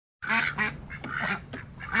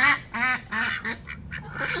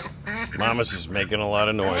Mama's just making a lot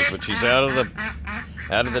of noise, but she's out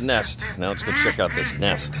of the nest. Now let's go check out this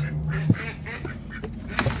nest.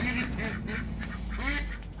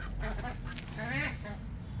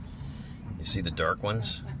 You see the dark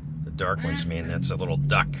ones? The dark ones mean that's a little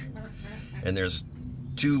duck. And there's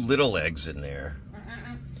 2 little eggs in there.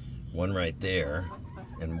 One right there,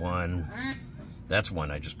 and one, that's one,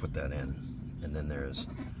 I just put that in. And then there's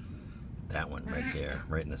that one right there,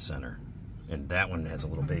 right in the center. And that one has a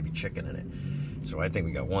little baby chicken in it. So I think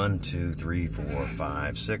we got 1, 2, 3, 4,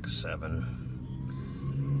 5, 6,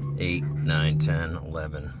 7, 8, 9, 10,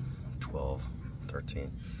 11, 12, 13,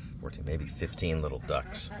 14, maybe 15 little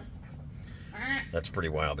ducks. That's pretty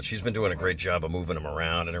wild, but she's been doing a great job of moving them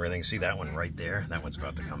around and everything. See that one right there? That one's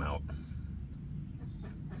about to come out.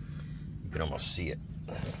 You can almost see it.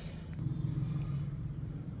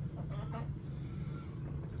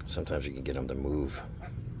 Sometimes you can get them to move.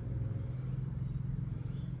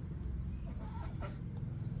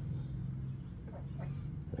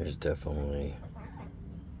 There's definitely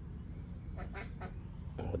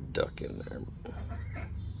a duck in there.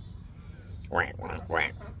 Quack, quack,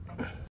 quack.